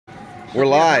We're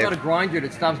live. I got a grinder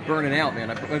that stops burning out, man.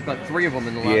 I put about 3 of them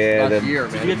in the last year,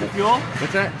 man. Did you get the fuel?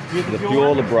 What's that? Did you get The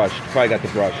fuel, the brush. Probably got the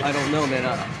brush. I don't know, man.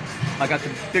 I got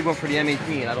the big one for the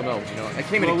M18. I don't know. You know, it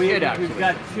came in a kit actually. We've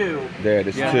got 2.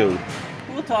 There's 2.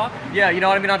 We'll talk. Yeah, you know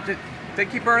what I mean. They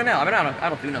keep burning out. I mean, I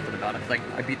don't do nothing about it. It's like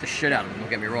I beat the shit out of them. Don't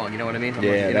get me wrong. You know what I mean?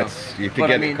 You could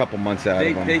get a couple months out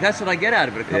of them. That's what I get out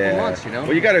of it. A couple months, you know.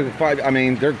 Well, you got to find. I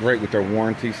mean, they're great with their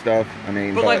warranty stuff. I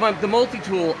mean, but like the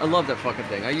multi-tool, I love that fucking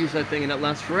thing. I use that thing and it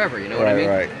lasts forever. You know what I mean?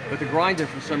 Right. But the grinder,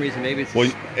 for some reason, maybe it's.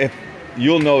 Well, if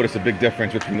you'll notice a big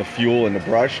difference between the fuel and the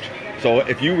brushed. So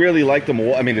if you really like them,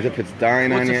 I mean, if it's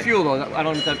dying on you. What's the fuel though? I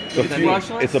don't know if the fuel,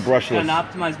 brushless? It's a brushless. An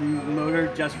optimized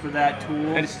motor just for that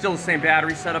tool. And it's still the same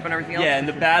battery setup and everything else? Yeah, and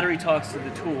the battery talks to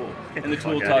the tool. And the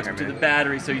tool talks to the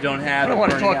battery, so you don't have. I don't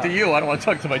want to talk to you. I don't want to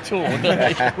talk to my tool.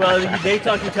 Well, they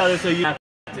talk to each other, so you have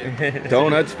to.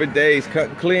 Donuts for days, cut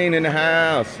and clean in the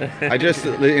house. I just,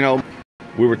 you know,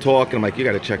 we were talking. I'm like, you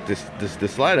got to check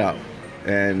this light out.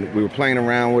 And we were playing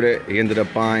around with it. He ended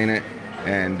up buying it.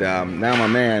 And now my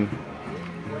man,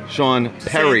 Sean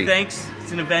Perry. Thanks.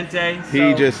 It's an event day. So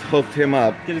he just hooked him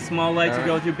up. Get a small light to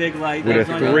go with your big light. With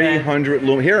a 300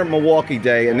 lumen. Here at Milwaukee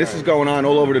Day, and this is going on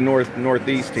all over the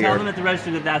northeast here. Tell them at the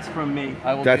register that that's from me.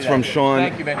 That's from Sean.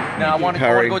 Thank you, man. Now I want to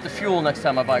go with the fuel next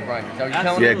time I buy grinders. Are you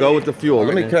telling me? Yeah, go with the fuel.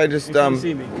 Let me. Can I just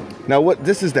Now what?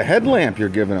 This is the headlamp you're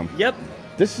giving him. Yep.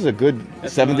 This is a good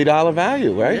 $70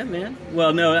 value, right? Yeah, man.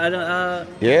 Well, no, I don't.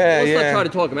 Let's not try to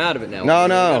talk him out of it now.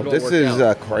 No. This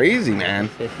is crazy, man.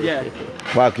 Yeah.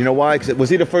 Wow, you know why? Was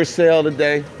he the first sale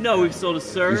today? No, we've sold a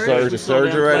Surge. You sold a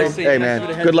Surge already? Hey, man,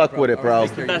 good luck with it, bro.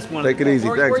 It's the best one. Take it easy.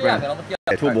 Thanks, man.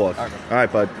 Yeah, toolbox. All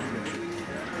right, bud.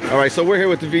 All right, so we're here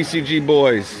with the VCG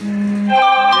boys. Yeah, man,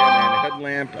 the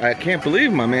headlamp. I can't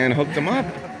believe my man hooked him up.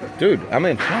 Dude, I'm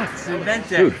in shock.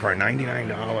 Dude, for a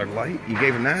 $99 light, you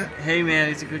gave him that? Hey, man,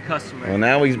 he's a good customer. Well,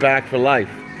 now he's back for life.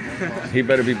 He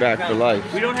better be back for life.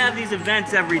 We don't have these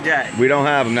events every day. We don't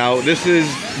have them. Now, this is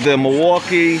the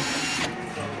Milwaukee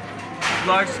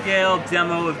large-scale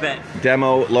demo event.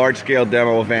 Large-scale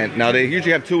demo event. Now, they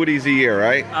usually have 2 of these a year,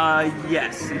 right?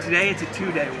 Yes. And today it's a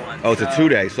 2-day one. Oh, it's a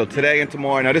 2-day. So today and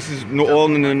tomorrow. Now, this is all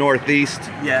in the Northeast.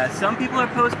 Yeah, some people are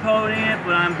postponing it,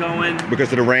 but I'm going.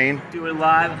 Because of the rain? Do it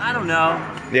live. I don't know.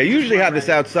 Yeah, you usually have this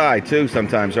outside, too,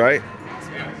 sometimes, right?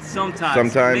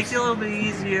 Sometimes. It makes it a little bit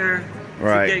easier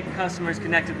to get customers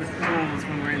connected with the tools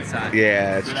when we're inside.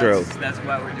 Yeah, it's true. That's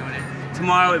why we're doing it.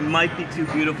 Tomorrow, it might be too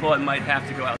beautiful. It might have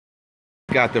to go out.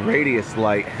 Got the radius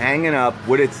light hanging up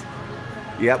with its,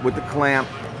 with the clamp.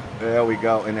 There we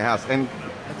go in the house. And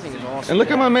that thing is awesome. And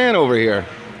look at my man over here.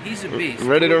 He's a beast.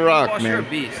 Ready to rock, man. You're a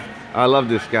beast. I love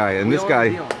this guy. And this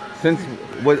guy,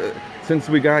 since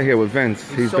we got here with Vince,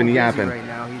 he's been yapping. Right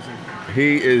now.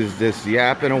 He is just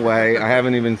yapping away. I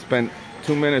haven't even spent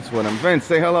 2 minutes with him. Vince,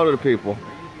 say hello to the people.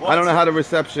 I don't know how the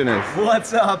reception is.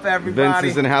 What's up, everybody? Vince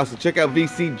is in the house. So check out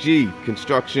VCG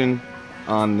Construction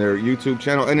on their YouTube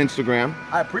channel and Instagram.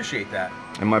 I appreciate that.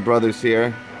 And my brother's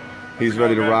here. He's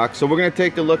ready to rock. So we're going to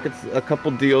take a look at a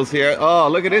couple deals here. Oh,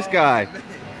 look at this guy.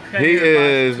 He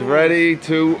is ready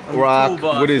to rock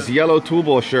with his yellow Tool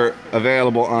Boss shirt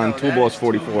available on Tool Boss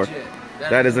 44.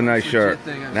 That is a nice shirt.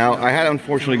 Now, I had to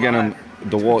unfortunately get him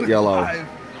DeWalt yellow.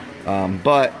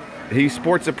 But he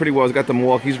sports it pretty well. He's got the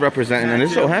Milwaukee. He's representing. And it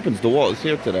so happens DeWalt is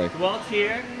here today. DeWalt's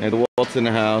here. Yeah, DeWalt's in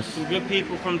the house. Some good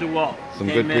people from DeWalt. Some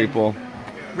good people.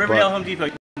 Riverdale Home Depot.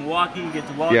 Milwaukee, you get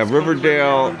DeWalt. Yeah,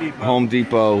 Riverdale Home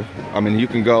Depot. I mean, you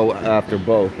can go after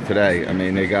both today. I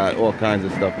mean, they got all kinds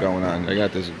of stuff going on. They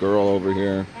got this girl over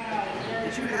here.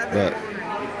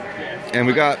 And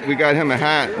we got him a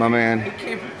hat, my man. He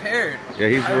came prepared. Yeah,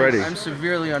 he's ready. I'm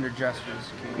severely underdressed for this.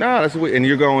 No, that's and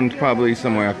you're going probably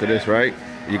somewhere after this, right?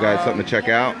 You got something to check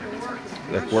out?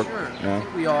 That's work. Sure. No? I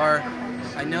think we are.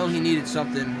 I know he needed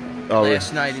something.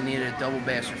 Last night he needed a double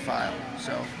bastard file,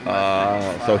 so.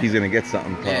 So he's gonna get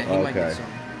something. Yeah, he might get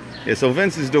something. Yeah, so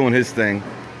Vince is doing his thing.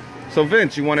 So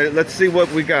Vince, you want to? Let's see what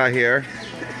we got here.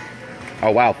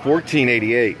 Oh wow,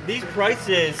 $14.88. These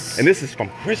prices. And this is from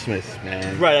Christmas,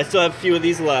 man. Right, I still have a few of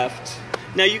these left.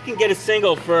 Now you can get a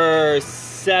single for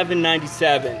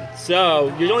 $7.97.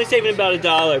 So you're only saving about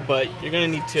 $1, but you're gonna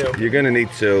need 2. You're gonna need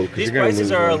 2. These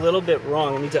prices are a little bit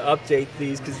wrong. I need to update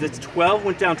these because this 12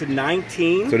 went down to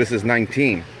 19. So this is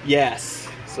 19. Yes.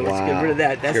 So let's get rid of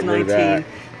that. That's 19.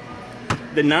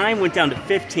 The 9 went down to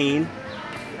 15.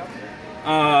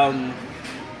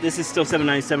 This is still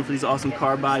 $7.97 for these awesome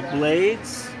carbide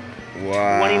blades.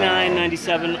 Wow.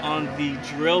 $29.97 on the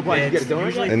drill bits.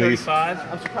 Usually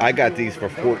 $35. I got these for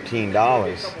 $14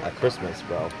 at Christmas,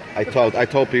 bro. I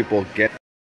told people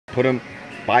put them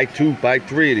Buy 2, buy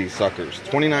 3 of these suckers.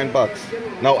 29 bucks.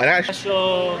 No, and actually,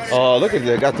 Special. oh, look at that.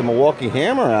 They got the Milwaukee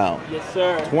hammer out. Yes,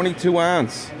 sir. 22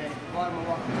 ounce.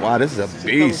 Wow, this is a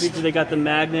beast. They got the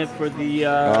magnet for the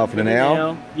for the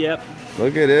nail? Yep.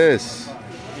 Look at this.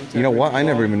 You know what? I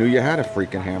never even knew you had a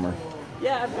freaking hammer.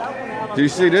 Yeah, I've got one out. Do you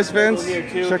see this, Vince?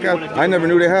 Check out. I never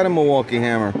knew they had a Milwaukee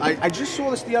hammer. I just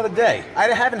saw this the other day. I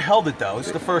haven't held it though.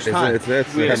 It's the first time.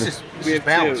 We have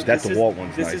balanced. That DeWalt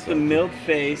one's This nice, is the though. milled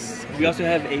face. We also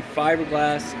have a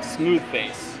fiberglass smooth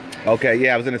face. Okay,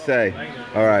 yeah, I was gonna say.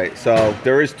 All right, so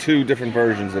there is 2 different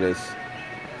versions of this.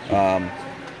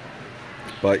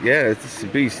 But yeah, it's a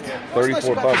beast.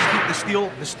 34 bucks.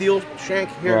 The steel shank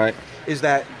here Right. is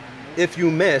that if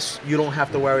you miss, you don't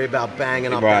have to worry about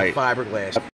banging up Right. that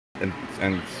fiberglass.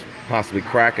 And possibly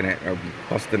cracking it or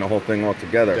busting the whole thing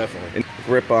altogether. Definitely. And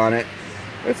grip on it.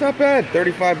 It's not bad.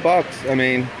 35 bucks. I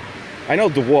mean, I know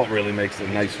DeWalt really makes a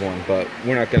nice one, but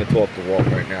we're not going to talk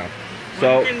DeWalt right now.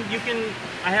 So you can.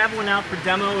 I have one out for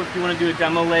demo if you want to do a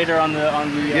demo later on the.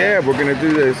 yeah, we're going to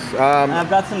do this. I've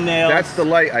got some nails. That's the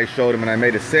light I showed him, and I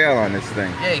made a sale on this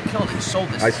thing. Yeah, you killed it. You sold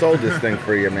this. I sold this thing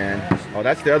for you, man. Oh,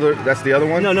 that's the other. That's the other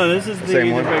one. No, this is the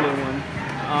same one? regular one.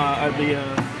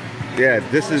 Yeah,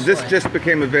 this just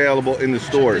became available in the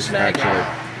stores actually.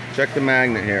 Check the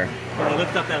magnet here.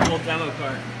 Lift up that whole demo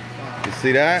cart. You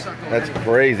see that? That's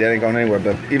crazy. That ain't going anywhere.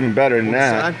 But even better than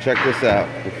that, check this out.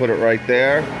 We'll put it right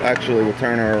there. Actually, we'll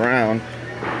turn her around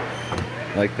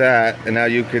like that, and now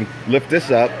you can lift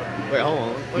this up. Wait, hold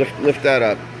on. Lift that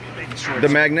up. The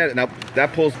magnet. Now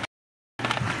that pulls.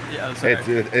 Yeah, sorry.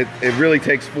 It really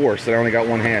takes force. And I only got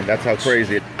one hand. That's how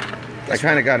crazy it. I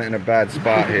kind of got it in a bad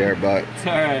spot here, but It's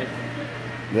all right.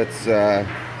 let's.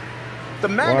 The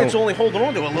magnet's only holding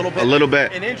on to a little bit. A little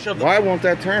bit. An inch of the. Why won't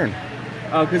that turn?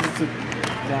 Oh, because it's a.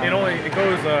 It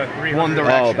goes 300. One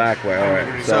direction. Oh, back way. All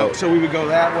right. So we would go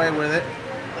that way with it.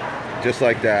 Just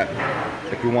like that.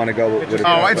 If you want to go with it. Oh,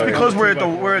 that it's way. because we're at the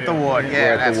wood. We're Yeah,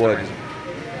 at that's the wood. reason.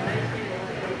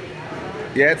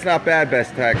 Yeah, it's not bad,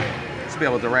 Best Tech. Just be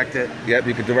able to direct it. Yep,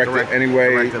 you can direct it any way.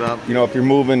 direct it up. You know, if you're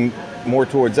moving more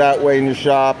towards that way in your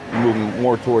shop, you're moving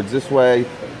more towards this way.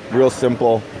 Real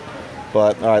simple.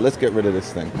 But all right, let's get rid of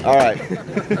this thing. All right.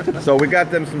 So we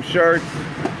got them some shirts.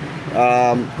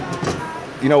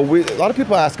 You know, a lot of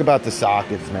people ask about the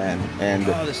sockets, man. And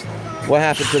what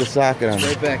happened to the socket on it?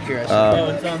 Right back here. It's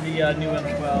on the new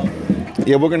M12.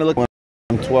 Yeah, we're gonna look at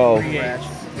 12.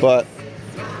 But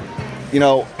you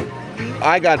know,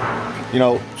 I got, you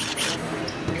know,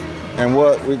 and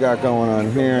what we got going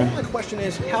on here. My question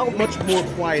is, how much more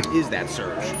quiet is that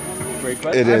surge? Great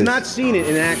question. It is. I've not seen it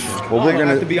in action. Well, we're I gonna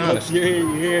have to be honest.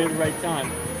 You're here at the right time.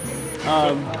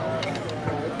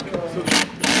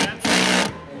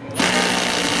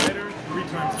 Better 3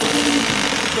 times.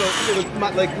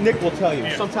 Like Nick will tell you,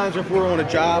 sometimes if we're on a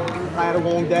job, I had a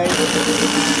long day,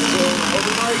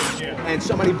 overnight, and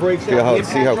somebody breaks out the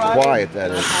See how impact driver, quiet that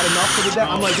and is. I've had enough for the day.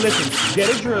 I'm like, listen, get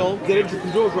a drill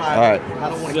driver. All right. I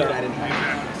don't want to get that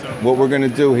impact. So What we're gonna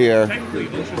do here, technically,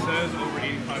 OSHA says over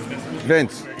 85 decibels.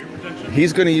 Vince. for ear protection.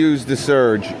 He's gonna use the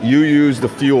surge. You use the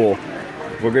fuel.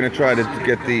 We're gonna try to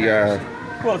get the.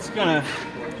 Well, it's gonna.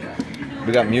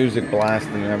 We got music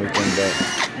blasting and everything, but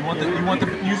You want the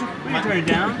music? Can you turn it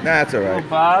down? that's all Oh, right.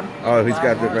 Bob. Oh, he's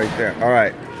got it right there. All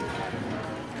right.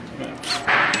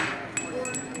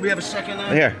 We have a second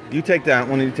now? Here, you take that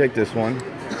one. You take this one.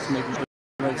 Just making sure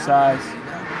it's the right size.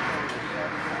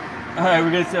 All right,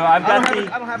 we're gonna. So I've got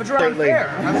I don't have a drive there.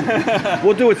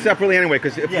 We'll do it separately anyway,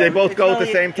 because if they both it's go at the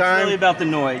really- same It's really time, about the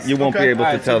noise. you won't be able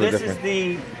All to right, tell so the difference.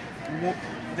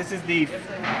 This is the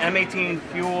M18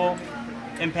 fuel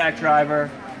impact driver.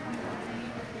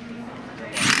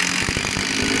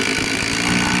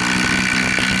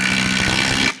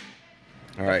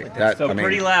 All right, that So I mean,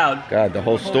 pretty loud. God, the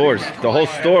whole store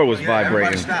was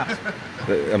vibrating.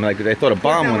 I'm like, they thought a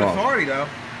bomb went off. Authority, though.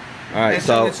 All right, And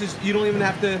so so this is, you don't even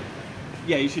have to.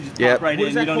 Yeah, you should just Yep. pop right What in.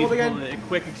 is that You don't need called to again?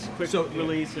 pull it. Quick So-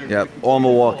 release. Or yep, all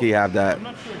Milwaukee have that. I'm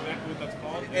not sure exactly what that's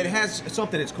called. It has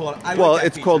something. It's called. I Well, like that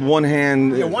it's feature. called one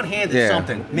hand. Yeah, one hand is yeah.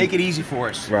 something. Make it easy for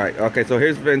us. Right. Okay. So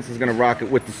here's Vince is gonna rock it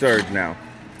with the surge now.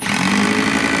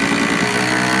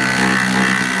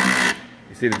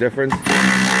 You see the difference?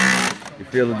 You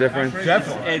feel the difference?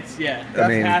 Definitely. It's yeah. I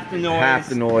mean, half the noise. half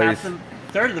the noise.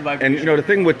 Third of the vibration. And you know the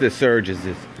thing with the surge is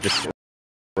it's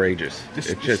outrageous. It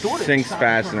just distorted. sinks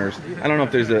fasteners. I don't know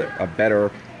if there's a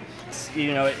better.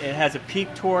 You know, it has a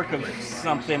peak torque of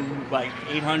something like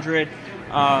 800.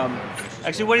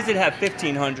 Actually, what does it have?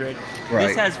 1500. Right.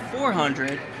 This has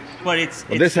 400, but it's.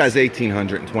 Well, this has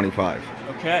 1825.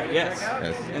 Okay, yes.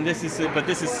 And this is, but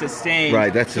this is sustained.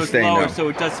 Right, that's so sustained it's lower, now. so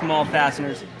it does small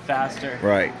fasteners faster.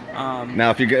 Right. Now,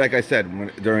 if you get, like I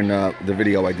said during the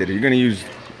video I did, you're going to use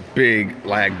big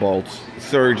lag bolts.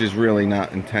 Surge is really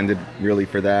not intended really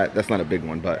for that. That's not a big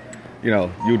one, but you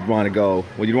know, you'd want to go.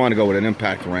 Well, you'd want to go with an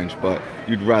impact wrench, but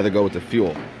you'd rather go with the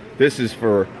fuel. This is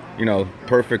for, you know,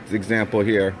 perfect example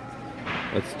here.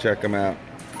 Let's check them out.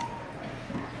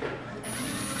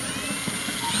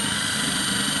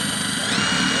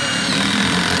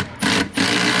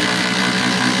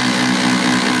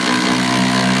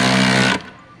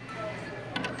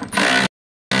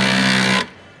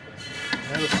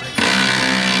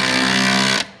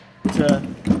 To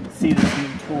see this new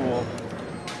tool.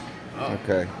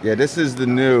 Okay. Yeah, this is the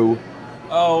new.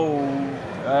 Oh,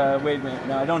 wait a minute.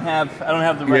 No, I don't have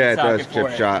the right Yeah, it socket does for chip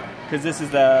it. shot. Because this is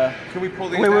the. Can we pull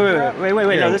these Wait. down?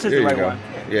 Yeah, No, this is there the you right go. one.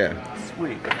 Yeah.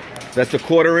 Sweet. That's the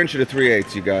 1/4 inch or the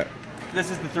 3/8 you got? This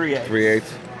is the 3/8. 3/8.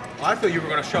 I thought you were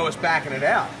going to show us backing it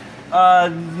out.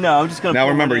 No, I'm just gonna. Now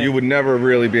pull remember, it in. you would never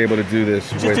really be able to do this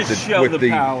Just with to the show with the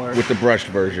power. with the brushed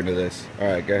version of this. All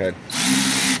right, go ahead.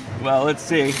 Well, let's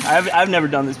see. I've never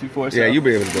done this before. So. Yeah, you'll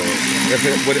be able to do it. If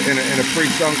it would, in a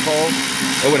pre-sunk hole,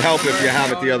 it would help if you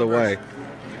have it the other way.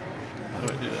 How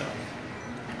do I do that?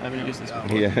 I haven't used this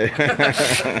before. Yeah.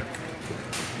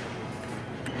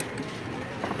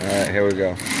 All right, here we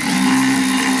go.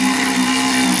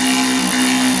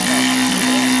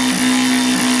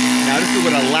 Now this is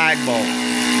with a lag bolt.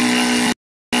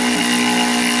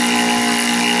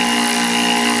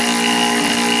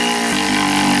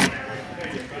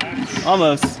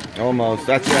 Almost. Almost.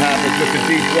 That's what happens with the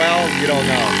deep well. You don't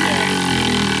know.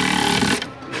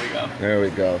 There we go. There we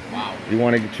go. Wow. You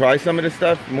want to try some of this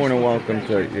stuff? More than welcome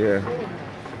to. Yeah.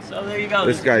 So there you go.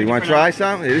 This guy, you want to try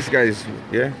some? This guy's,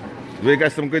 yeah. We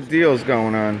got some good deals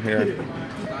going on here.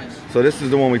 So this is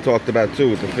the one we talked about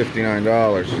too, with the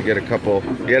 $59. You get a couple.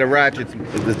 You get a ratchet.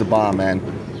 This is the bomb, man.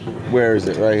 Where is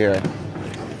it? Right here.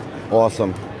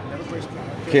 Awesome.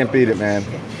 Can't beat it, man.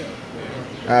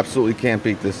 Absolutely can't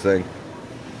beat this thing.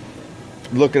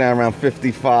 Looking at around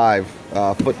 55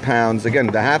 foot-pounds. Again,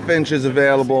 the 1/2 inch is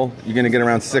available. You're going to get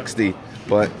around 60.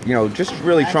 But, you know, just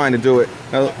really trying to do it.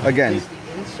 Now, again,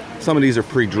 some of these are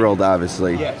pre-drilled,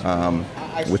 obviously,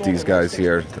 with these guys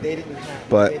here.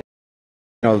 But, you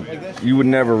know, you would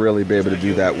never really be able to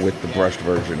do that with the brushed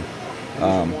version.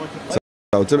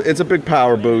 So it's a big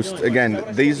power boost. Again,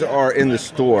 these are in the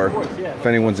store if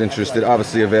anyone's interested.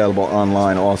 Obviously available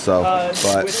online also.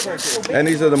 And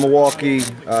these are the Milwaukee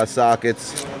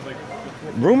sockets.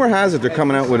 Rumor has it they're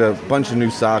coming out with a bunch of new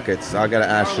sockets. I gotta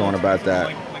ask Sean about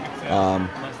that.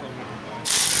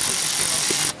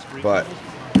 But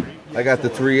I got the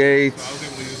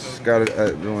 3/8. Got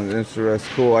an interest.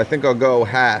 Cool. I think I'll go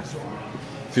 1/2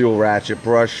 fuel ratchet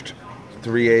brushed.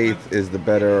 3/8 is the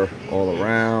better all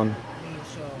around.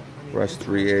 Brush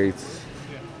 3/8.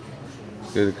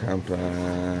 Good compact.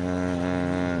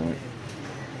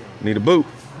 Need a boot.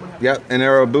 Yep, an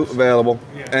Arrow boot available.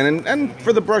 And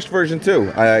for the brushed version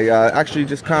too. I actually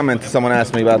just commented. Someone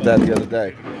asked me about that the other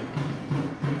day.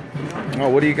 Oh,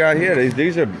 what do you got here?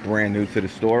 These are brand new to the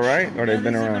store, right? Or they've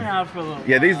been around? Out for a little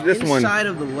Yeah, this one. Inside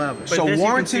of the level. But So this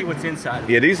warranty. You can see what's inside.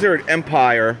 Yeah, these are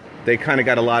Empire. They kind of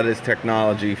got a lot of this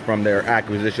technology from their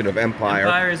acquisition of Empire.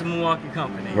 Empire is a Milwaukee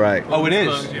company. Right. Oh, it is?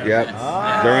 Closed, yeah.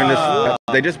 Yep. They're in this.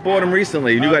 They just bought them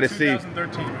recently, and you got to see.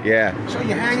 2013. Yeah. So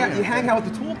you hang out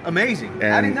with the tool? Amazing. I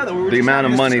And didn't know that. We were the just amount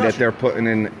of having this money that discussion. they're putting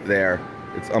in there,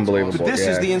 it's unbelievable. But this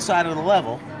yeah. is the inside of the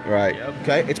level. Right.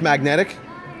 Okay, it's magnetic,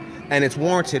 and it's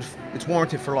warranted. It's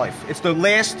warranted for life. It's the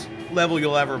last level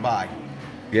you'll ever buy.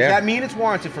 Does Yeah. that mean it's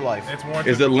warranted for life? It's warranted.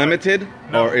 Is it for life. limited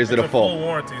No, or is it it's a full?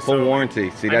 warranty? Full So,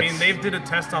 warranty. See, I that's. mean, they did a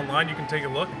test online. You can take a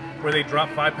look where they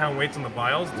dropped 5-pound weights in the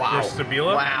vials Wow. for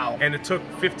Stabila. Wow. And it took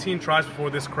 15 tries before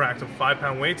this cracked of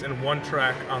 5-pound weights and one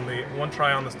try on the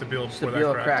Stabila before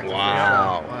Stabila that cracked. cracked.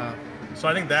 Wow. Wow. So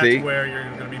I think that's See? where you're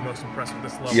going to be most impressed with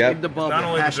this level. Yep. Save the bubble. Not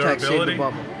only the Hashtag save the durability,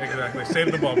 bubble. exactly,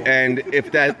 save the bubble. And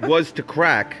if that was to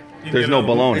crack, You there's get no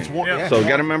another one. baloney. It's wa- Yeah. yeah. So you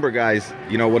got to remember, guys.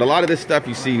 You know, with a lot of this stuff,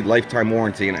 you see lifetime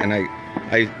warranty, and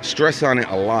I stress on it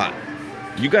a lot.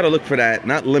 You got to look for that,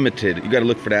 not limited. You got to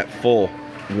look for that full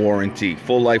warranty,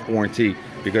 full life warranty,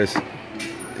 because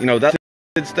you know that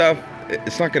stuff.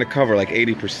 It's not going to cover like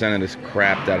 80% of this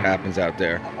crap that happens out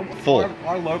there. Full.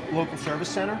 Our local service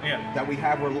center that we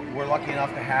have, we're lucky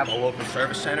enough to have a local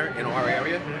service center in our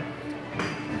area.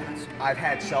 I've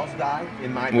had cells die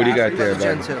in my What do you got there,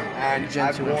 Gen bud? 2. And Gen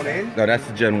I've 2. gone in. No, that's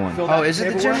the Gen 1. filled Oh, out is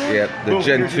it the Gen paperwork. 1? Yeah, the Boom,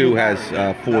 Gen here's 2 your new has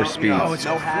battery. 4 speeds. No, it's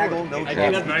no haggle, no I do shit.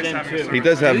 have the Nice Gen having 2. a He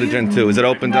does have the Gen 2. Is it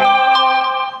opened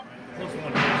up? Close to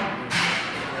one.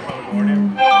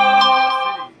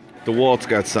 DeWalt's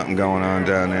got something going on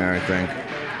down there, I think.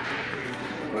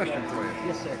 Question for you.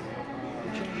 Yes, sir.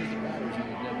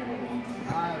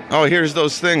 Oh, here's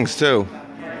those things too.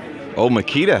 Oh,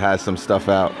 Makita has some stuff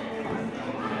out.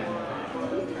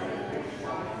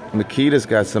 Makita's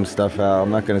got some stuff out. I'm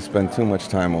not going to spend too much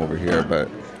time over here, but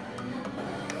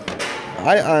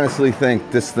I honestly think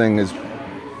this thing is,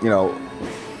 you know,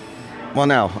 well,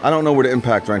 now I don't know where the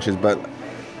impact wrench is, but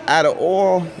out of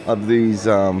all of these,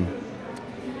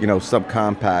 you know,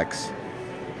 subcompacts,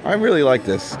 I really like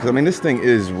this because I mean this thing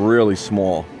is really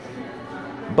small.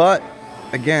 But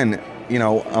again, you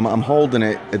know, I'm holding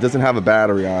it. It doesn't have a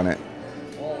battery on it.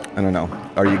 I don't know.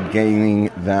 Are you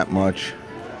gaining that much?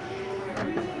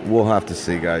 We'll have to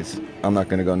see, guys. I'm not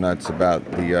going to go nuts about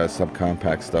the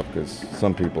subcompact stuff because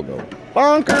some people go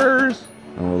bonkers.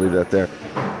 And we'll leave that there.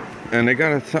 And they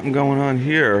got something going on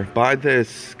here. Buy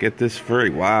this, get this free.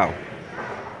 Wow.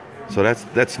 So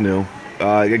that's new.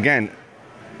 Again,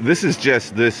 this is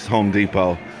just this Home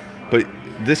Depot. But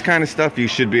this kind of stuff you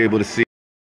should be able to see.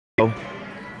 So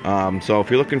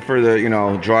if you're looking for the, you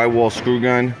know, drywall screw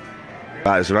gun,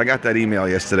 guys, I got that email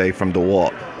yesterday from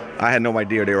DeWalt. I had no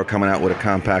idea they were coming out with a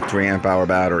compact 3 amp hour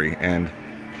battery, and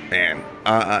man,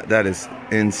 that is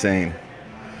insane.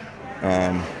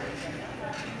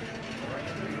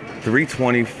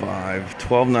 325,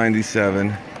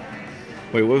 1297.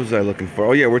 Wait, what was I looking for?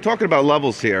 Oh yeah, we're talking about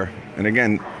levels here, and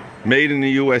again, made in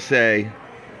the USA.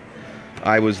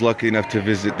 I was lucky enough to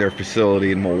visit their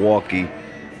facility in Milwaukee,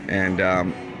 and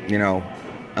you know,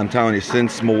 I'm telling you,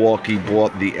 since Milwaukee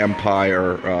bought the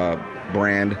Empire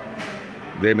brand,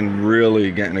 they've been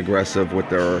really getting aggressive with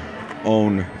their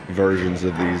own versions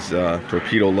of these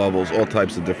torpedo levels, all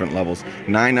types of different levels.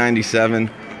 $9.97,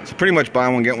 so pretty much buy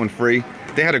one get one free.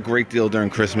 They had a great deal during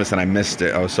Christmas, and I missed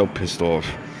it. I was so pissed off.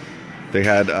 They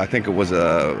had, I think it was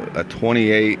a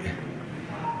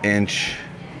 28-inch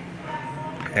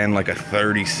and like a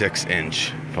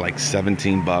 36-inch for like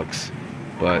 17 bucks,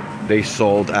 but they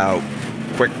sold out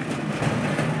quick.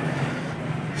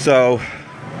 So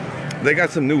they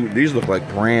got some new, these look like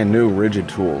brand new rigid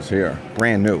tools here.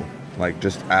 Brand new, like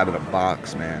just out of the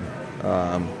box, man.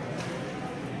 I'm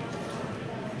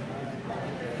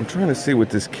trying to see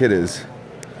what this kit is.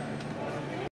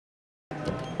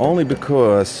 Only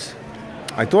because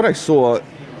I thought I saw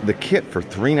the kit for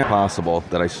 $3 possible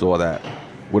that I saw that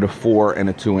with a 4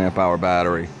 and a 2 amp hour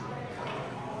battery.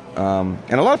 And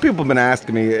a lot of people have been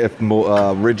asking me if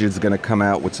Rigid's going to come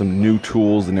out with some new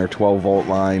tools in their 12 volt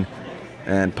line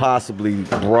and possibly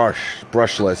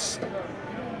brushless.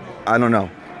 I don't know.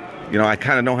 You know, I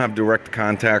kind of don't have direct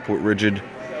contact with Rigid,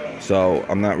 so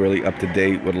I'm not really up to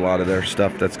date with a lot of their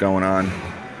stuff that's going on.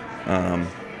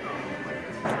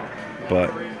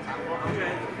 But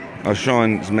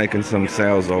Sean's making some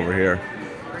sales over here.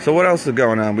 So what else is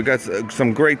going on? We got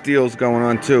some great deals going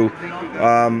on too.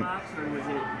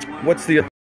 What's the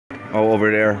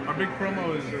over there? Our big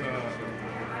promo is on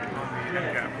the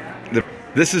end cap.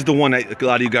 This is the one that a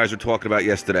lot of you guys were talking about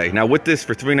yesterday. Now with this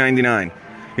for $3.99,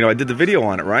 you know, I did the video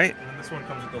on it, right? And this one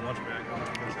comes with the lunch bag.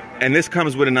 And this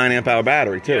comes with a 9 amp hour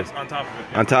battery too. Yes, on top of it.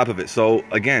 Yeah. On top of it. So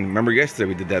again, remember yesterday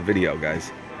we did that video,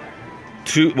 guys.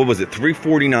 What was it?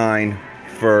 $349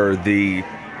 for the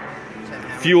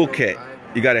fuel kit.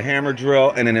 You got a hammer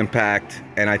drill and an impact,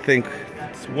 and I think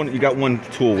you got one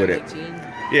tool with it.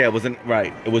 Yeah, it wasn't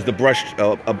right. It was the brush,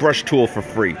 a brush tool for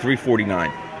free,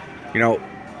 $349. You know,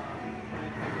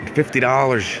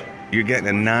 $50. You're getting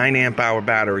a 9 amp hour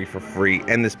battery for free,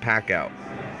 and this pack out.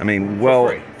 I mean,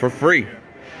 well, for free.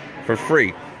 For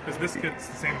free. Because this kit's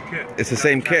the same kit. It's the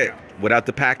same kit. Without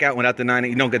the pack out, without the 9,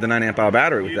 you don't get the 9 amp hour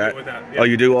battery with that. With that. Yeah. Oh,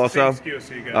 you do also? Same SKU,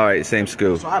 so you get all right, same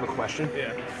SKU. So I have a question.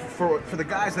 Yeah. For the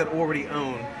guys that already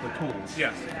own the tools,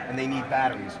 yes, and they need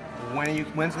batteries,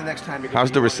 when's the next time you're going to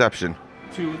How's the reception?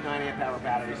 2 9 amp hour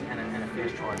batteries and a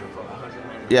fast charger for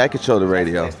 100. Yeah, I could show the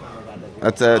radio.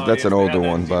 That's an older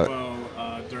one, but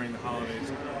during the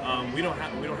holidays, we don't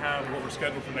have what we're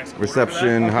scheduled for next quarter.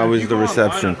 Reception. How is the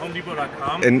reception?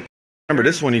 HomeDepot.com. And remember,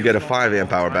 this one you get a 5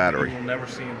 amp hour battery. You'll never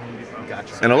see in Home Depot.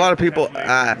 Gotcha. And a lot of people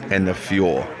and the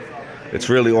fuel. It's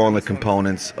really all in the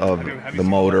components of the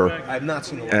motor I have not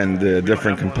seen the and the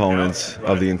different components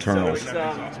of the internals. We've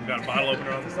got a bottle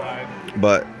opener on the side.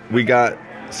 But we got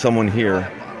someone here.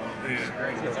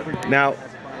 Now,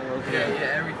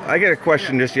 I get a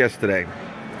question just yesterday,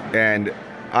 and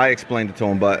I explained it to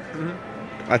him, but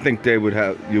I think you would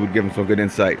give them some good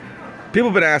insight. People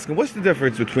have been asking, what's the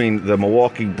difference between the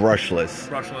Milwaukee brushless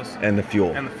and the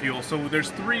fuel? So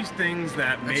there's 3 things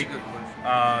that make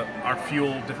our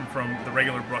fuel different from the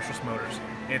regular brushless motors.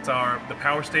 It's the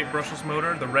Power State brushless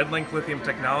motor, the Red Link lithium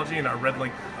technology, and our Red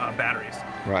Link batteries.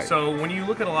 Right. So when you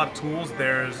look at a lot of tools,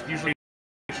 there's usually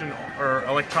or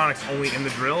electronics only in the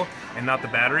drill and not the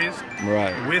batteries.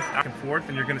 Right. With back and forth,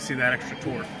 and you're going to see that extra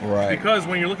torque. Right. Because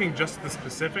when you're looking just at the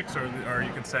specifics, or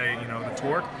you can say, you know, the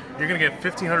torque, you're going to get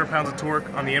 1,500 pounds of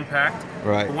torque on the impact.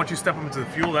 Right. But once you step up into the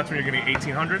fuel, that's when you're going to get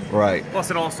 1,800. Right. Plus,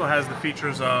 it also has the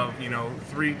features of, you know,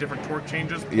 3 different torque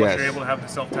changes. Plus, Yes. you're able to have the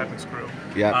self-tapping screw.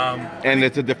 Yeah. And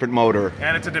it's a different motor.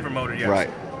 And it's a different motor. Yes. Right.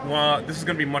 Well, this is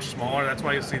going to be much smaller. That's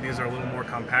why you'll see these are a little more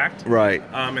compact. Right.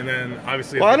 And then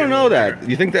obviously. Well, I don't know that.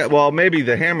 You think that? Well, maybe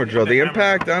the hammer drill, the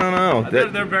impact. I don't know.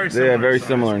 They're very similar. They're very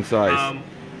similar in size.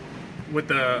 With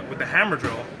the hammer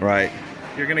drill. Right.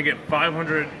 You're going to get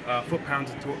 500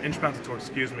 inch-pounds of torque.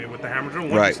 Excuse me, with the hammer drill.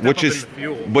 Right. Which is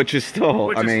still.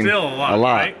 Which I is mean, still a lot.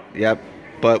 Right? Yep.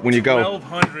 But when you go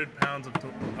 1,200 pounds of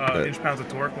inch-pounds of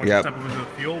torque when you step into the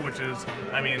fuel, which is,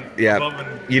 I mean, above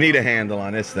and you need a handle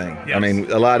on this thing. Yes. I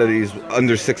mean, a lot of these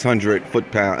under 600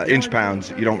 inch-pounds,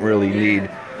 you don't really need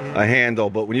a handle.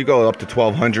 But when you go up to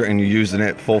 1,200 and you're using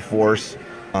it full force,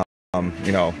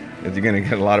 you know, you're going to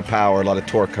get a lot of power, a lot of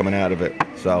torque coming out of it.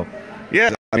 So,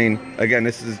 yeah, I mean, again,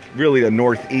 this is really a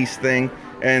Northeast thing,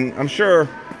 and I'm sure,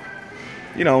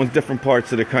 you know, in different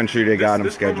parts of the country they got them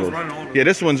scheduled. Yeah,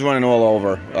 this one's running all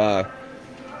over.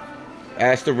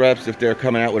 Ask the reps if they're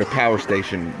coming out with a power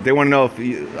station. They want to know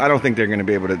if I don't think they're going to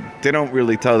be able to. They don't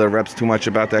really tell their reps too much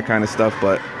about that kind of stuff,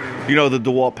 but you know, the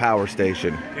DeWalt power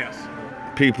station. Yes.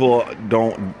 People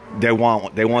don't. They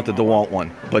want the DeWalt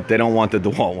one, but they don't want the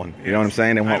DeWalt one. You know what I'm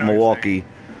saying? They want Milwaukee.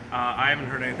 I haven't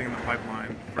heard anything in the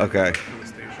pipeline for the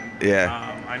station.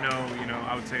 Yeah. I know, you know,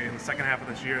 I would say in the second half of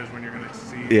this year is when you're going to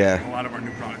see a lot of our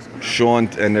new products come out. Sean,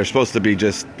 and they're supposed to be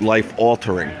just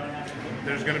life-altering.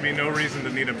 There's going to be no reason to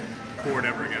need a cord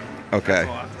ever again. Okay.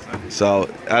 So,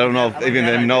 I don't know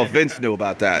if Vince knew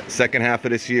about that. Second half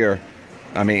of this year,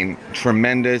 I mean,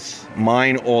 tremendous,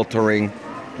 mind-altering,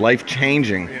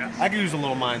 life-changing. Yeah. I could use a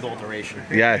little mind alteration.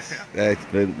 Yes.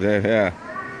 Yeah.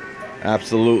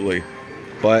 Absolutely.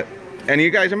 But, and you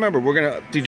guys remember, we're going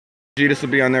to... This will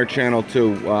be on their channel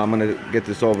too. I'm gonna get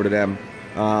this over to them.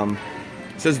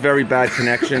 It says very bad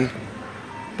connection,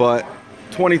 but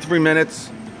 23 minutes.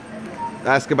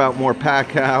 Ask about more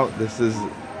pack out. This is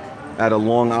at a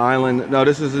Long Island. No,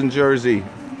 this is in Jersey.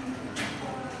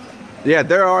 Yeah,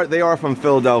 they are from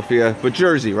Philadelphia, but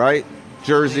Jersey, right?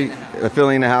 Jersey,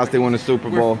 Philly in the house. They won the Super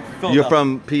Bowl. You're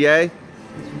from PA? He's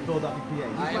from Philadelphia,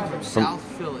 PA. I am from South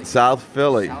Philly. South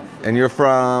Philly. And you're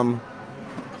from?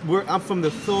 I'm from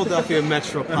the Philadelphia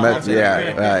metropolitan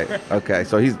area. Yeah, right. Okay,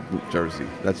 so he's Jersey.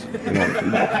 That's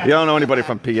you don't know anybody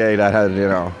from PA that has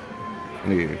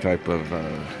any type of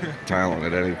talent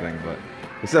at anything, but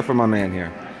except for my man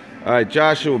here. All right,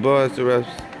 Joshua, boys, the rest.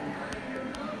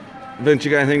 Vince,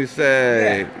 you got anything to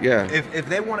say? Yeah. If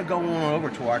they want to go on over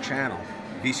to our channel,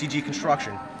 VCG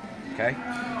Construction, okay,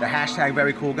 the hashtag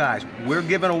Very Cool Guys. We're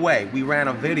giving away. We ran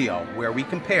a video where we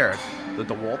compared the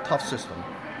DeWalt Tough System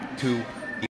to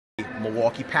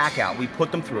Milwaukee pack out. We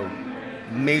put them through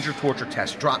major torture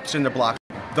tests, drop cinder blocks.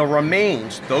 The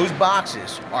remains, those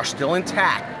boxes are still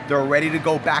intact. They're ready to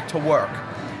go back to work.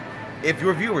 If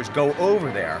your viewers go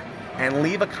over there and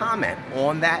leave a comment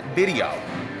on that video,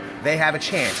 they have a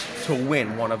chance to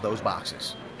win one of those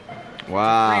boxes.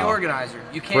 Wow. Free organizer.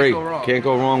 You can't go wrong. Can't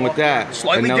go wrong with that.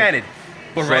 Slightly dented,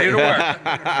 but ready to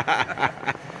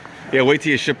work. Yeah, wait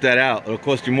till you ship that out. It'll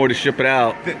cost you more to ship it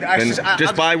out.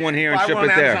 Just buy one here and ship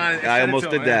it there. I almost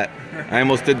did that. I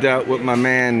almost did that with my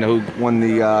man who won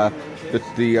the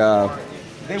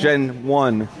Gen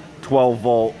 1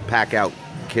 12-volt pack out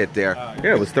kit there.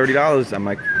 Yeah, it was $30. I'm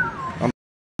like, I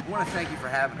want to thank you for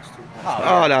having us too.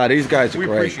 oh no, these guys are great.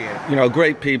 We appreciate it. You know,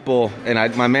 great people.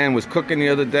 And my man was cooking the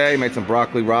other day. Made some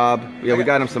broccoli rabe. Yeah, we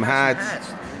got him some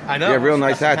hats. I know. Yeah, real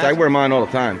nice hats. I wear mine all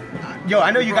the time. Yo,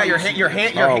 I know you got your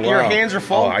hands are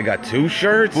full. Oh, I got 2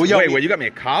 shirts. Well, yo, wait, you got me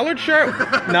a collared shirt?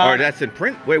 No, or that's in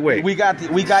print. Wait. We got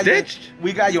stitched.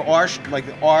 We got your R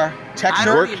tech I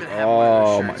shirt. don't even have one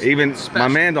of those shirts. My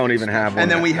man don't even have one. And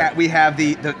then we have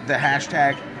the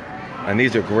hashtag. And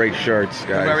these are great shirts,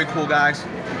 guys. Very Cool Guys.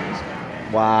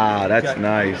 Wow, that's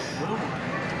nice.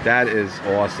 That is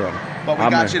awesome. But we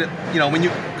got you to,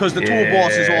 because the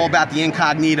toolbox is all about the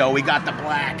incognito. We got the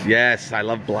black. Yes, I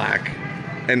love black.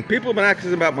 And people have been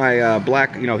asking about my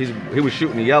black. You know, he was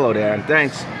shooting the yellow there. And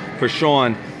thanks for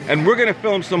Sean. And we're gonna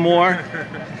film some more.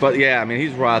 But yeah, I mean,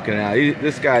 he's rocking out.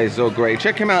 This guy is so great.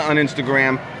 Check him out on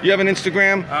Instagram. You have an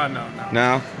Instagram? No.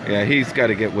 No? Yeah, he's got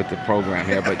to get with the program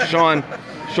here. But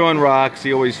Sean rocks.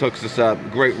 He always hooks us up.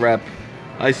 Great rep.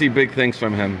 I see big things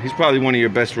from him. He's probably one of your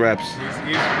best reps.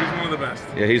 He's one of the best.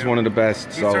 Yeah, he's one of the best.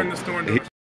 He's so turned the store into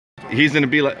he's gonna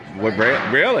be like, what?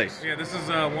 Really? Yeah, this is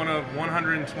one of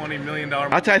 $120 million.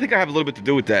 I think I have a little bit to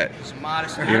do with that. It's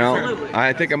modest. You know, Absolutely.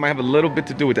 I think I might have a little bit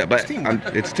to do with that. But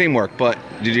it's teamwork. But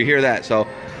did you hear that? So,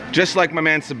 just like my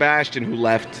man Sebastian who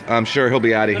left, I'm sure he'll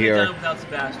be out of here. Without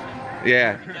Sebastian.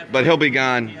 Yeah, but he'll be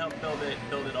gone. He helped build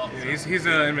it all. Yeah, he's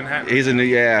in Manhattan. He's in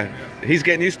the He's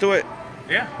getting used to it.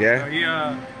 Yeah.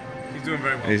 Yeah. He's doing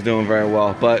very well. He's doing very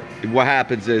well. But what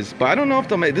happens is, but I don't know if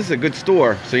they'll make. This is a good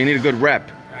store, so you need a good rep.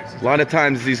 A lot of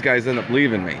times these guys end up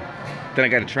leaving me. Then I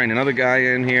got to train another guy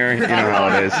in here. You know how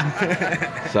it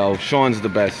is. So Sean's the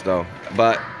best though.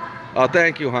 But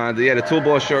thank you, Honda. Yeah, the tool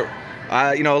ball shirt.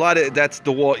 You know, a lot of that's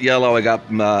DeWalt yellow. I got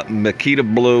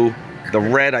Makita blue. The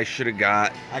red I should have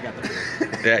got. I got the blue.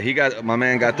 Yeah, my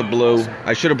man got the blue.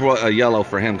 I should have brought a yellow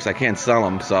for him because I can't sell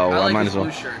them. So I like might his as well.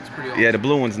 blue shirt. It's pretty awesome. Yeah, the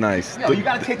blue one's nice. Yo, you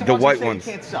gotta take the white ones ones.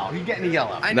 you can't sell. You're getting the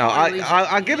yellow. No,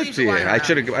 I'll give it to you. I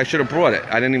should have brought it.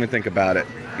 I didn't even think about it.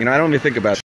 You know, I don't even think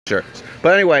about shirts.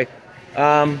 But anyway,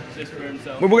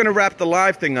 we're gonna wrap the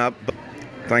live thing up.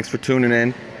 Thanks for tuning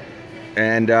in.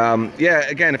 And yeah,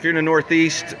 again, if you're in the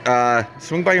Northeast,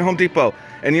 swing by your Home Depot.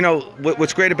 And you know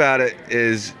what's great about it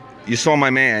is you saw my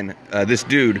man, this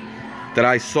dude that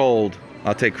I sold.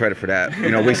 I'll take credit for that. You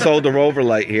know, we sold the Rover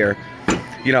Light here.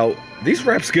 You know, these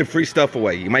reps give free stuff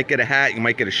away. You might get a hat, you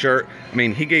might get a shirt. I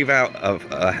mean, he gave out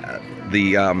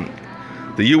the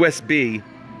USB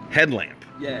headlamp.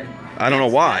 Yeah. I don't know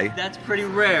why. That's pretty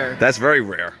rare. That's very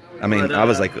rare. I mean, But, I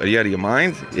was like, are you out of your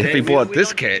mind? If he bought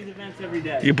this kit,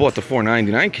 you bought the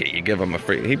 $4.99 kit, you give him a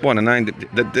free. He bought a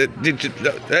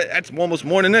that's almost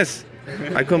more than this.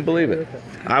 I couldn't believe it.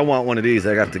 I want one of these.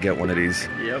 I got to get one of these.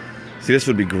 Yep. See, this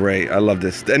would be great. I love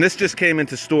this. And this just came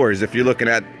into stores. If you're looking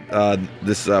at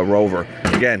this Rover.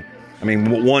 Again, I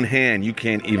mean, one hand, you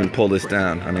can't even pull this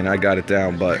down. I mean, I got it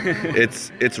down, but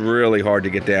it's really hard to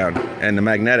get down. And the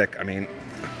magnetic, I mean,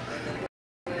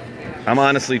 I'm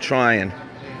honestly trying.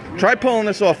 Try pulling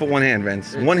this off with one hand,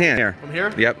 Vince. One hand. Here. From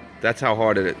here? Yep. That's how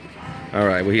hard it is. All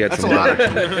right. Well, he had That's some. a lot.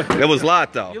 It was a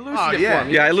lot, though. You loosened it for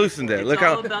me. Yeah, I loosened it. It's Look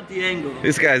all how. about the angle.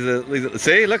 This guy's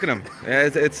see, look at him. Yeah,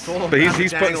 it's but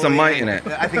he's putting some might in it.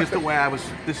 I think it's the way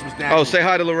this was down. Oh, say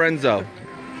hi to Lorenzo.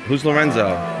 Who's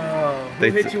Lorenzo? Who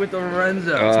hit you with the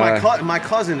Lorenzo? It's my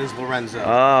cousin is Lorenzo.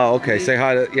 Oh, okay. Say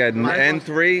hi to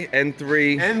N3.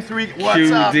 N3.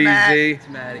 What's up,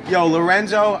 Matt? Yo,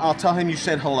 Lorenzo, I'll tell him you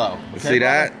said hello. Okay, See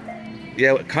that?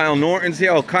 Yeah, Kyle Norton's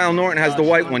here. Oh, Kyle Norton has the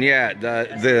white one. Yeah,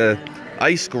 the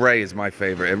ice gray is my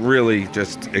favorite. It really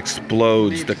just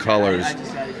explodes the colors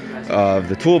of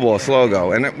the Tool Boss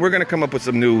logo. And we're gonna come up with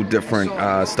some new, different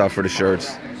stuff for the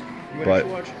shirts. But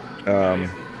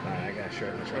I got a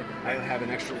shirt. I have an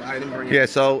extra. I didn't bring it. yeah,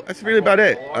 so that's really about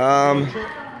it.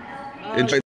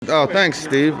 Enjoy. Oh, thanks,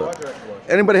 Steve.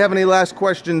 Anybody have any last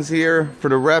questions here for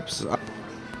the reps?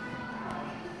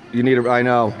 You need I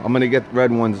know. I'm gonna get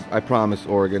red ones. I promise,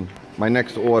 Oregon. My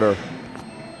next order,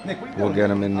 we'll get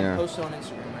them in there. Post on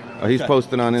Instagram. Oh, he's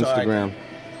posting on Instagram.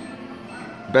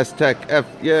 Best Tech F.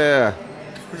 Yeah.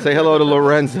 Say hello to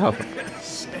Lorenzo.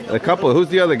 A couple. Who's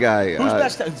the other guy? Who's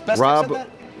Best Tech? Is Best Rob. Tech said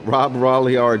that? Rob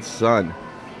Rawleyard's son.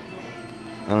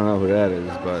 I don't know who that is,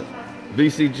 but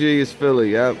VCG is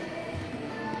Philly. Yep.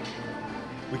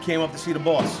 We came up to see the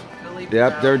boss.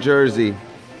 Yep. Their Jersey.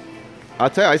 I'll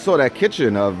tell you, I saw that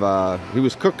kitchen of he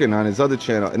was cooking on his other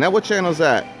channel. And now what channel is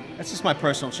that? That's just my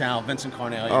personal channel, Vincent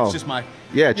Carnelia. Oh. It's just my.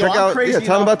 Yeah, Yo, check I'm out. crazy, Yeah, you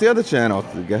tell them know? about the other channel.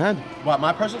 Go ahead. What,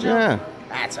 my personal channel? Yeah.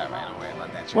 That's all right. Don't worry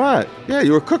about that channel. What? Yeah,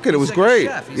 you were cooking. It was like a great.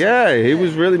 chef. He's Yeah, he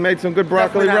was really made some good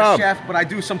broccoli Definitely not Rob. a chef, but I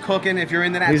do some cooking. If you're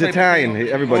into that, He's type of Italian. thing,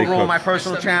 Everybody over on my cooks.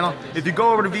 personal channel. If you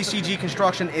go over to VCG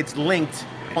Construction, it's linked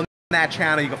on that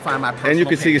channel. You can find my personal. And you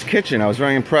can see his page. kitchen. I was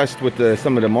very impressed with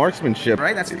some of the marksmanship.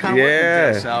 Right, that's the kind of work he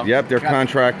Yeah. does, so. Yep, they're Got-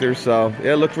 contractors. So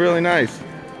yeah, it looked really nice.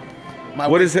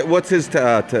 What is it? What's his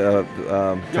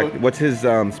what's his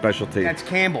specialty? That's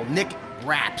Campbell. Nick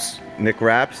Raps. Nick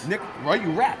raps. Nick, right? You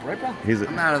rap, right, bro? He's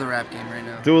I'm out of the rap game right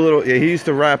now. do a little. Yeah, he used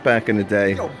to rap back in the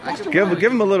day. Yo,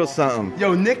 Give him a little something.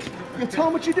 Yo, Nick, you tell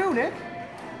him what you do, Nick.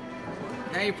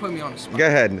 Now you're putting me on the spot. Go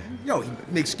ahead. Yo, he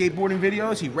makes skateboarding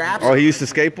videos. He raps. Oh, he used to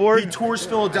He skateboard. tours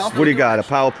Philadelphia. What do you got? A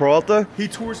Powell Peralta? He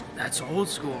tours. That's old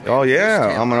school. Man. Oh yeah,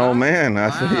 Fishtail, I'm an huh? old man.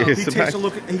 That's Wow. what he He used to takes back. a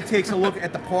look. He takes a look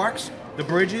at the parks, the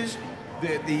bridges,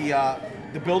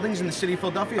 the buildings in the city of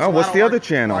Philadelphia. It's Oh, a what's lot the of other Art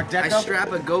channel? I Deco.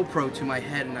 strap a GoPro to my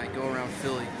head and I go around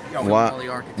Philly. Yo, Wow. All the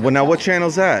architects. Well, now what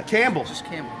channel's that? Campbell. Just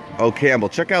Campbell. Oh, Campbell.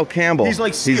 Check out Campbell. He's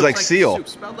like Seal. He's like The Seal. soup,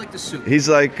 spelled like the soup. He's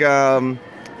like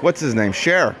what's his name?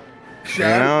 Cher.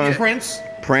 Chad, Yeah. Prince.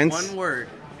 Prince. One word.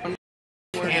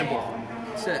 Campbell.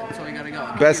 That's it. That's all you gotta go.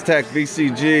 Best Tech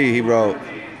VCG, he wrote.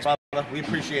 Brother, we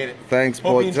appreciate it. Thanks,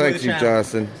 Hope boy. you enjoy Thank the you, channel.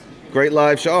 Johnson. Great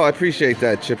live show. Oh, I appreciate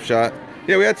that, Chip Shot.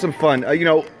 Yeah, we had some fun. You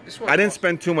know, I didn't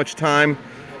spend too much time.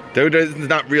 There's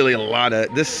not really a lot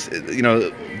of this. You know,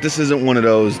 this isn't one of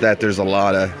those that there's a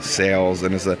lot of sales,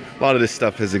 and there's a lot of this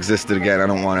stuff has existed again. I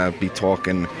don't want to be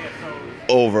talking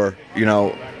over, you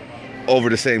know, over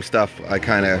the same stuff I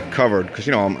kind of covered, because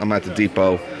you know I'm at the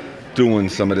depot doing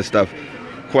some of this stuff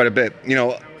quite a bit. You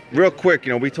know, real quick,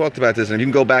 you know, we talked about this, and you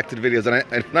can go back to the videos, and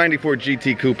 94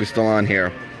 GT Coupe is still on here,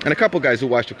 and a couple guys who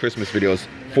watched the Christmas videos.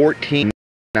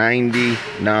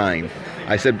 $14.99.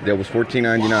 I said there was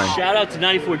 $14.99. Shout out to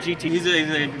 94 GT. He's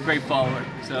a great follower.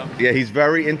 So yeah, he's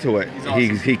very into it. He's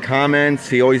awesome. He comments.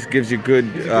 He always gives you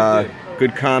good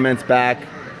good comments back.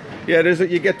 Yeah,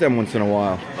 you get them once in a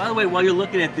while. By the way, while you're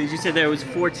looking at these, you said there was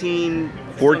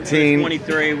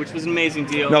 23, which was an amazing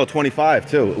deal. No, 25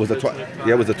 too. It was it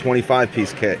was a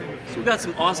 25-piece kit. So we got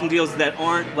some awesome deals that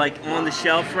aren't like on the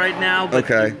shelf right now. But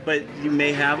Okay. but you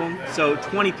may have them. So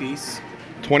 20-piece.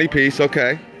 20-piece,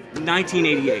 okay.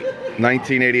 1988.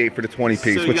 1988 for the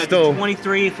 20-piece, So you which got still. the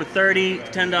 23 for 30,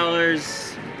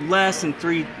 $10 less, and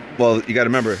 3. Well, you got to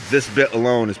remember, this bit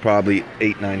alone is probably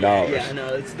 $8-9. Yeah, I know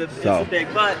it's the So. big,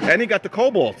 but And he got the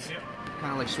Cobalts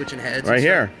Kind of like switching heads. right and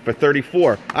here for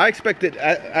 34. I expected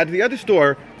at the other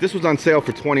store, this was on sale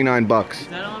for 29 bucks. is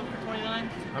that on for 29?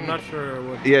 I'm not sure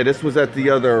what. Yeah, this was at the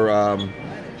other.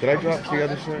 Did I drop the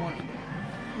other store?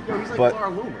 But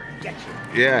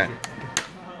yeah.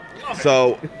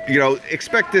 So you know,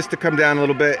 expect this to come down a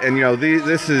little bit, and you know,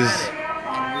 this is,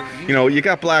 you know, you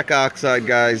got black oxide,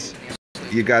 guys.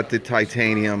 You got the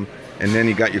titanium, and then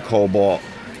you got your cobalt.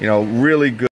 You know,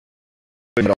 really good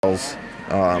metals.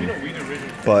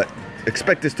 But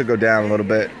expect this to go down a little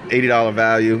bit. $80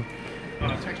 value.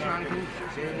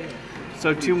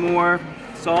 So 2 more.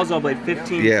 Sawzall blade,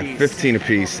 15 Yeah, piece. 15 a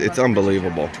piece. It's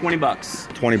unbelievable. 20 bucks.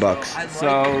 20 bucks.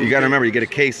 So You gotta remember, you get a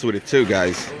case with it too,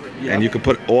 guys. Yeah. And you can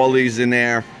put all these in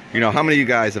there. You know, how many of you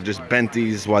guys have just bent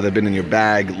these while they've been in your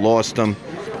bag, lost them?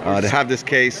 To have this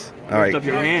case, all right. Lift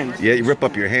up your hand. Yeah, you rip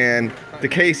up your hand. The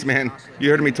case, man,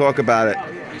 you heard me talk about it.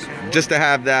 Just to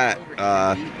have that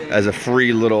as a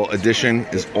free little addition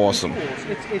is awesome.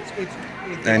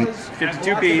 And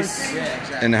 52 piece.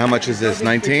 and how much is this?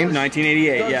 19?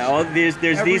 1988. Yeah. All there's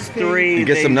these 3. You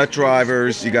get some nut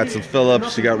drivers. You got some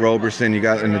Phillips. You got Roberson. You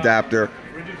got an adapter.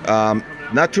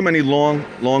 Not too many long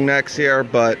necks here,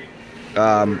 but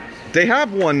they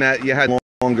have one that you had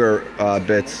longer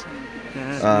bits.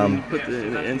 Put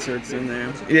the inserts in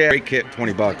there. Yeah, great kit,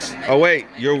 20 bucks. Oh wait,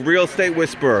 your real estate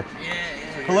whisperer.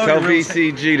 Hello, Tell to Real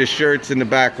Estate- VCG the shirts in the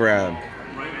background.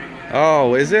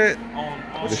 Oh, is it?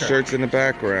 The shirts in the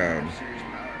background.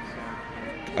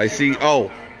 I see.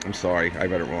 Oh, I'm sorry, I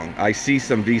read it wrong. I see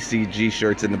some VCG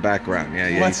shirts in the background.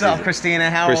 Yeah. What's you see up, it. Christina?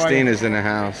 How are you? Christina's in the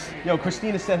house. Yo,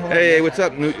 Christina said hello. Hey, what's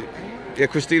up? Yeah,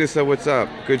 Christina said what's up.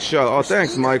 Good show. Oh,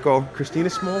 thanks, Michael. Christina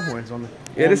Smallhorns on the.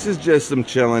 Yeah, this is just some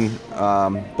chilling,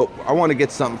 but I want to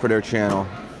get something for their channel.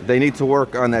 They need to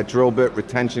work on that drill bit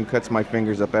retention. Cuts my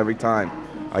fingers up every time.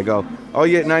 I go, oh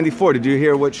yeah, 94. Did you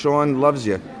hear what Sean loves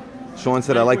you? Sean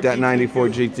said I like that 94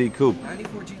 GT Coupe.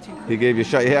 94 GT. He gave you a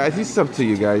shot. Yeah, he's up to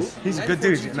you guys. He's a good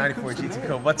dude. 94 GT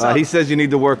Coupe. What's up? He says you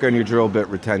need to work on your drill bit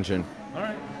retention. All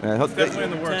right. Yeah, It's definitely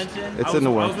in the works. It's in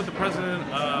the I was works. with the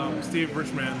president, Steve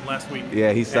Richmond, last week.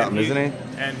 Yeah, he's something, isn't he?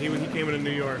 And he came into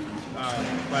New York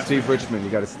last Steve week. Richmond,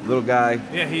 you got a little guy.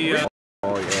 Yeah, he.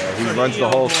 Oh yeah, he So runs the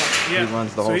whole. yeah, He runs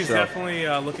the so whole he's show. definitely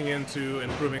looking into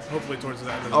improving, hopefully towards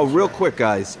that. Oh, real quick,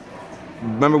 guys.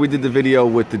 Remember we did the video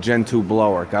with the Gen 2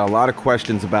 blower. Got a lot of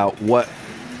questions about what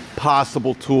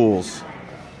possible tools.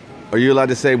 Are you allowed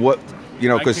to say what, you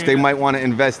know, because they might want to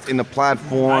invest in the I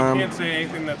platform. can't say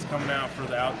anything that's coming out for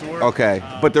the outdoor. Okay,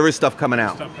 but there is stuff coming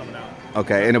out. Stuff coming out.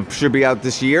 Okay, and it should be out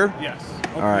this year? Yes.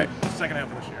 All right. Second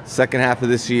half of this year. Second half of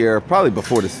this year, probably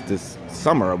before this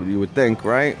summer, you would think,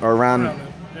 right? Or around. Around then,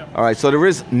 yeah. All right, so there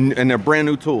is, and they're brand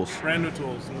new tools. Brand new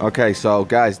tools. Okay, so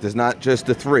guys, there's not just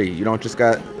the 3. You don't just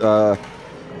got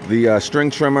the string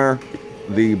trimmer,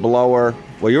 the blower.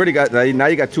 Well, you already got, now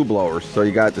you got 2 blowers. So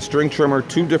you got the string trimmer,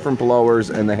 2 different blowers,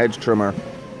 and the hedge trimmer.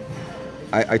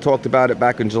 I talked about it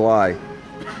back in July,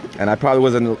 and I probably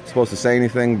wasn't supposed to say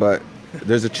anything, but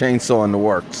there's a chainsaw in the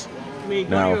works. I mean,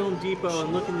 go Now- to your Home Depot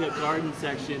and look in the garden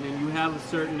section, and you have a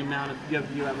certain amount of.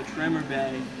 You have a trimmer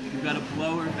bay, you've got a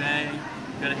blower bay,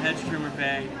 you've got a hedge trimmer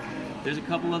bay. There's a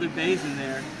couple other bays in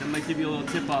there that might give you a little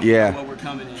tip off Yeah. of what we're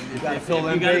coming in. If fill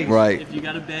them you got bays. Right. If you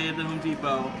got a bay at the Home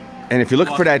Depot. And if you're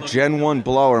looking for that Gen 1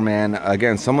 blower, man,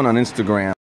 again, someone on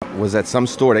Instagram was at some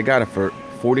store. They got it for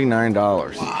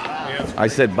 $49. I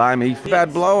said, buy me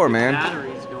that blower, man.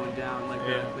 Batteries going down like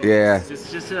Yeah.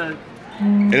 It's just a.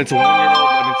 And it's a 1-year-old.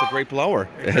 I mean, it's a great blower.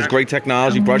 It has great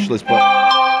technology, brushless. But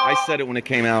I said it when it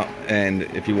came out, and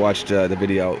if you watched the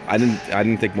video, I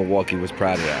didn't think Milwaukee was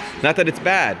proud of that. Not that it's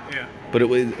bad, but it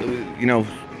was, you know,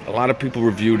 a lot of people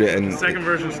reviewed it, and the second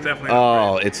version is definitely.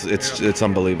 Oh, it's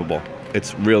unbelievable.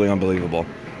 It's really unbelievable.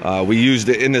 We used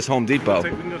it in this Home Depot. We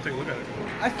can go take a look at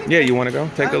it. Yeah, you want to go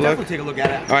take a look? Definitely take a look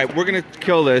at it. All right, we're gonna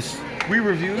kill this. We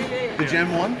reviewed the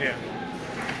Gen 1,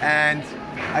 and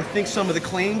I think some of the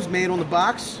claims made on the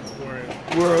box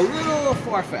were a little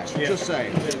far-fetched. Just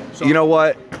saying. So, You know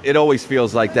what? It always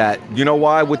feels like that. You know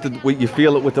why? You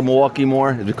feel it with the Milwaukee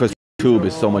more? It's because the tube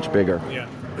is so much bigger. Yeah.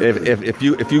 If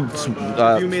you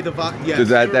you made the box, yes.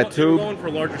 that tube, We're going for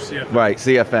larger CFM. right?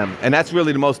 CFM, and that's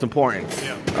really the most important.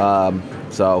 Yeah.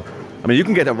 So, I mean, you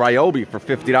can get a Ryobi for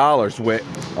 $50 with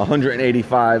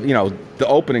 185. You know, the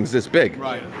opening's this big.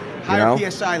 Right. You Higher know?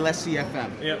 PSI, less CFM.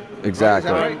 Yep.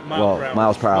 Exactly. Right? Is that Well,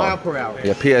 miles per hour. Mile per hour.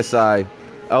 Yeah, PSI.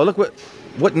 Oh, look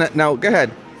what now? Go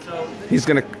ahead. He's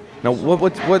gonna. Now,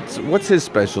 what's his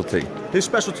specialty? His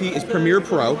specialty is Premier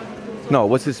Pro. No,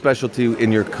 what's his specialty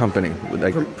in your company?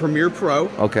 Like, Premier Pro.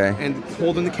 okay. And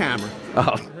holding the camera.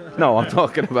 Oh, no, I'm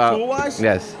talking about. Tool-wise?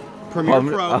 Yes. Premier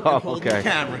Pro and holding okay. the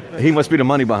camera. He must be the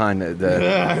money behind it.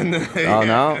 Oh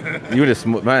no, you just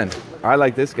man. I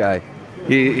like this guy.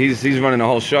 He's running the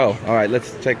whole show. All right,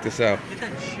 let's check this out. Get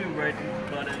that shoe right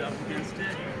butted up against it.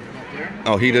 There.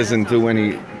 Oh, he doesn't do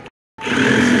any.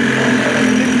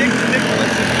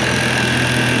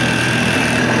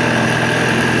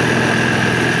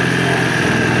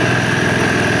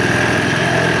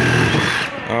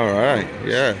 All right,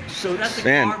 yeah. So that's the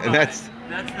Man, carbide. and that's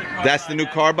the the new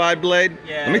carbide blade.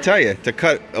 Yeah. Let me tell you, to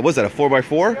cut, was that a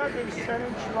 4x4?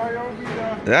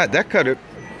 That cut it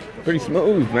pretty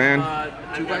smooth, man.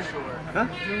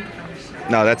 2x4.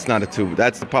 No, that's not a 2.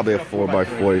 That's probably a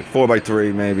 4x4,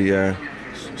 4x3 maybe. Yeah.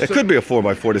 It could be a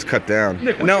 4x4 that's cut down.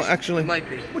 Nick, No, actually. Might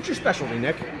be. What's your specialty,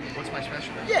 Nick? What's my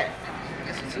specialty? Yeah. I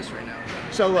guess it's this right now.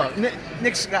 So look,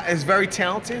 Nick's is very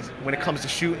talented when it comes to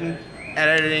shooting,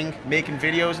 editing, making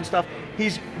videos and stuff.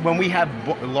 When we have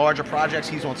larger projects,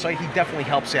 he's on site. He definitely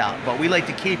helps out, but we like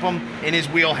to keep him in his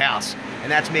wheelhouse,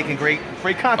 and that's making great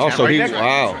content. Oh, so right, he's Nick?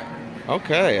 wow.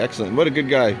 Okay, excellent. What a good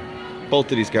guy.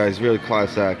 Both of these guys, really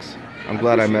class acts. I'm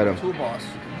glad I met him. Tool boss.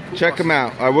 Check them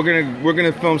out. All right, we're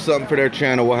gonna film something for their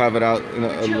channel. We'll have it out in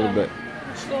a little bit.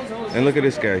 And look at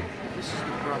this guy.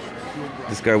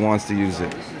 This guy wants to use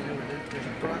it.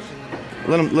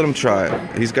 Let him try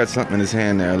it. He's got something in his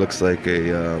hand there. It looks like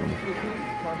a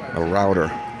router.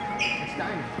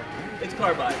 It's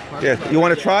carbide. Yeah, you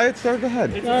want to try it, sir? Go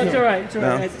ahead. It's, No, it's all right. It's all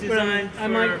No. right. it's designed I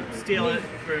might for steel it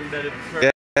for embedded for Yeah.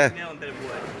 nail embedded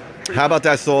wood. How about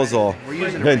that Sawzall?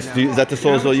 Vince, is that the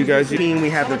Sawzall you guys use? We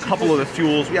have a couple of the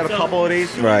fuels. We have a couple of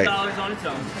these. Right. $200 on its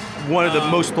own. One of the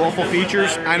most thoughtful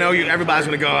features. I know everybody's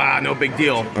gonna go, no big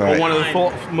deal. Right. But one of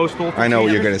the most thoughtful. I know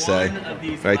what you're features, gonna say. One of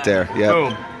these Right there. Yeah.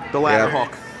 Boom. The ladder Yeah.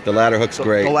 hook. The ladder hook's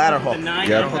great. The ladder hook. The 9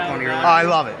 Yep. hook on your I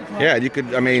love it. Yeah, you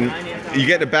could. I mean, you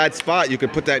get in a bad spot, you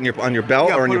could put that on your belt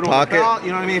Yeah, or in put your it on the pocket. belt, you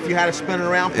know what I mean? If you had to spin it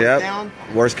around, put it Yep. down.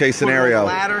 Worst case Put it on the scenario.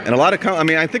 ladder. And a lot of, I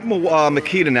mean, I think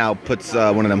Makita now puts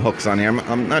one of them hooks on here.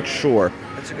 I'm not sure.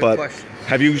 That's a good but question.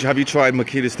 Have you tried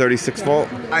Makita's 36 volt?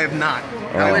 I have not.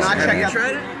 Oh, I have have not you checked out.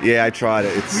 tried it? Yeah, I tried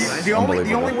it. It's The only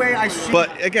unbelievable. way I see. But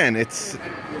again,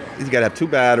 you gotta have 2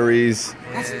 batteries.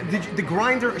 That's the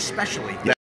grinder especially.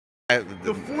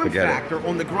 The form Forget it. factor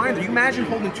on the grinder. You imagine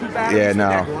holding 2 batteries Yeah, with no.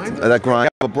 that grinder? That grind.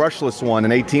 I have a brushless one,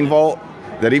 an 18 volt,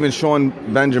 that even Sean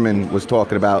Benjamin was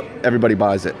talking about. Everybody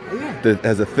buys it. Yeah. That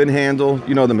has a thin handle.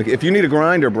 You know, if you need a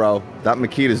grinder, bro, that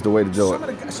Makita is the way to do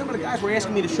it. Some of the guys were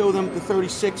asking me to show them the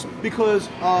 36 because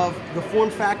of the form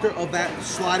factor of that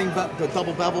sliding, the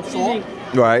double bevel saw,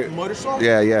 Right. motor saw.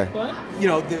 Yeah, yeah. What? You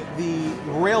know, the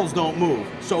rails don't move.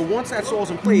 So once that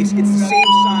saw's in place, it's the same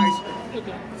size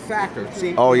Okay. factor.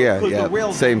 Same, Oh, yeah, because yeah. the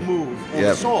rails Same. don't move on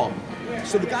Yep. the saw.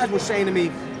 So the guys were saying to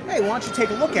me, "Hey, why don't you take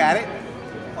a look at it?"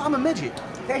 Well, I'm a midget.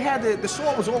 They had the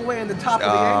saw was all the way on the top of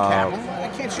the end cap.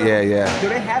 I can't show. Yeah, you. yeah. Do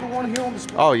they have one here on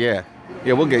display? Oh yeah,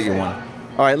 yeah. We'll get you one.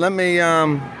 All right, let me.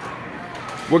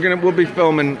 We'll be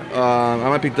filming. I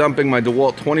might be dumping my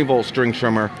DeWalt 20 volt string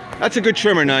trimmer. That's a good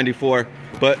trimmer, 94.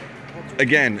 But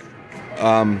again,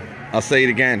 I'll say it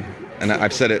again, and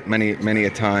I've said it many a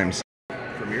times.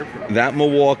 That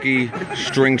Milwaukee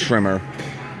string trimmer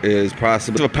is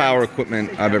possibly the power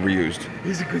equipment I've ever used.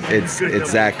 It's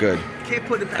that good. Can't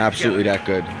put it back Absolutely that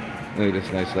good. Look at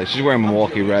this nice light. She's wearing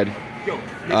Milwaukee red.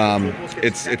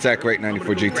 It's that great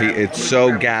 94 GT. It's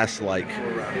so gas-like,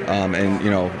 and you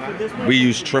know, we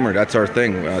use trimmer. That's our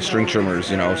thing, string trimmers.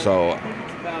 You know, so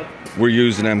we're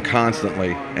using them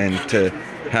constantly. And to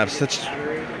have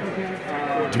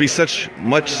to be so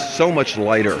much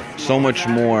lighter, so much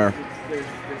more,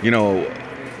 you know,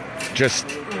 just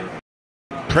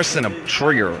pressing a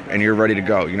trigger and you're ready to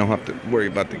go. You don't have to worry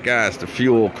about the gas, the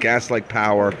fuel, gas-like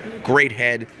power, great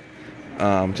head.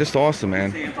 Just awesome,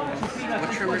 man.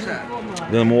 What trimmer is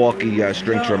that? The Milwaukee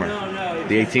string trimmer.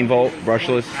 The 18 volt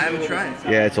brushless. I haven't tried.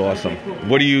 Yeah, it's awesome.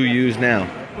 What do you use now?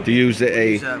 Do you use We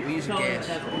use gas.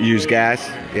 You use gas?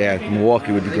 Yeah,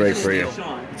 Milwaukee would be great for you.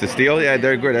 It's a steel? Yeah,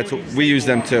 they're good. That's what we use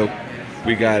them too.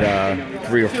 We got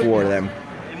 3 or 4 of them.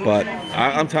 But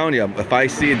I'm telling you, if I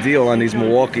see a deal on these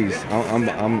Milwaukees, I'm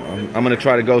gonna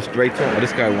try to go straight to him. Oh,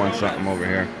 this guy wants something over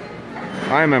here.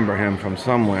 I remember him from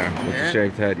somewhere with the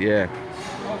shaved head. Yeah.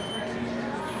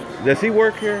 Does he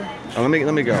work here? Oh, let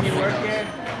me go. You work here?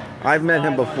 I've met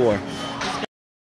him before.